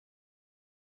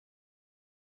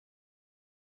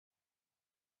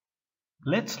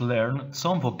Let's learn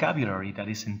some vocabulary that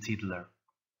is in Tiddler.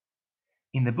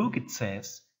 In the book it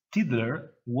says,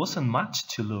 Tiddler wasn't much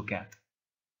to look at.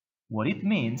 What it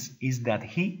means is that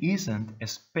he isn't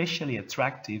especially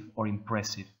attractive or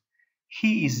impressive.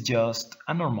 He is just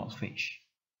a normal fish.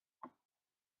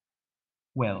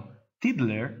 Well,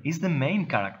 Tiddler is the main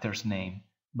character's name,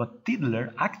 but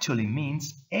Tiddler actually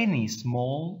means any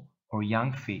small or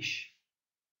young fish.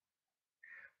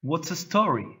 What's a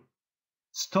story?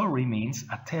 Story means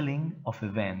a telling of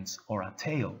events or a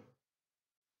tale.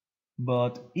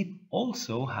 But it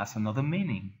also has another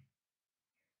meaning.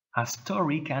 A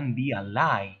story can be a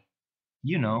lie,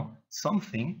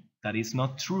 something that is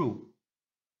not true.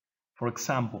 For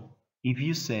example, if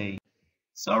you say,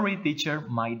 "Sorry, teacher,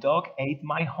 my dog ate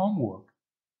my homework,"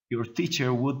 your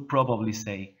teacher would probably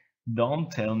say, "Don't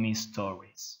tell me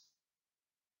stories."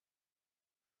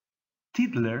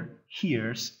 Tiddler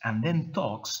hears and then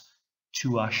talks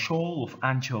to a shoal of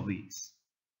anchovies.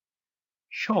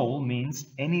 Shoal means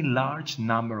any large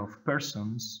number of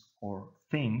persons or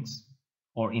things,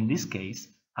 or in this case,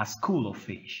 a school of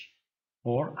fish,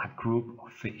 or a group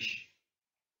of fish.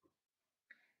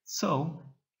 So,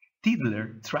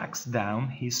 Tiddler tracks down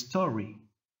his story.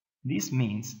 This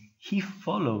means he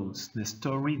follows the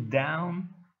story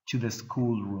down to the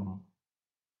schoolroom.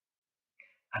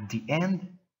 At the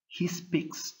end, he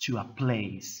speaks to a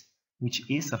plaice, which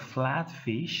is a flat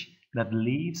fish that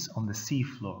lives on the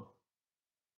seafloor.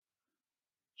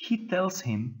 He tells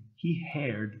him he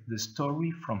heard the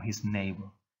story from his neighbor,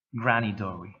 Granny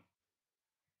Dory.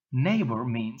 Neighbor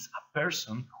means a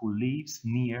person who lives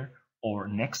near or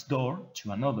next door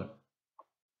to another.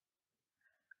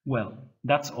 Well,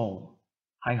 that's all.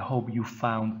 I hope you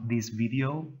found this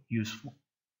video useful.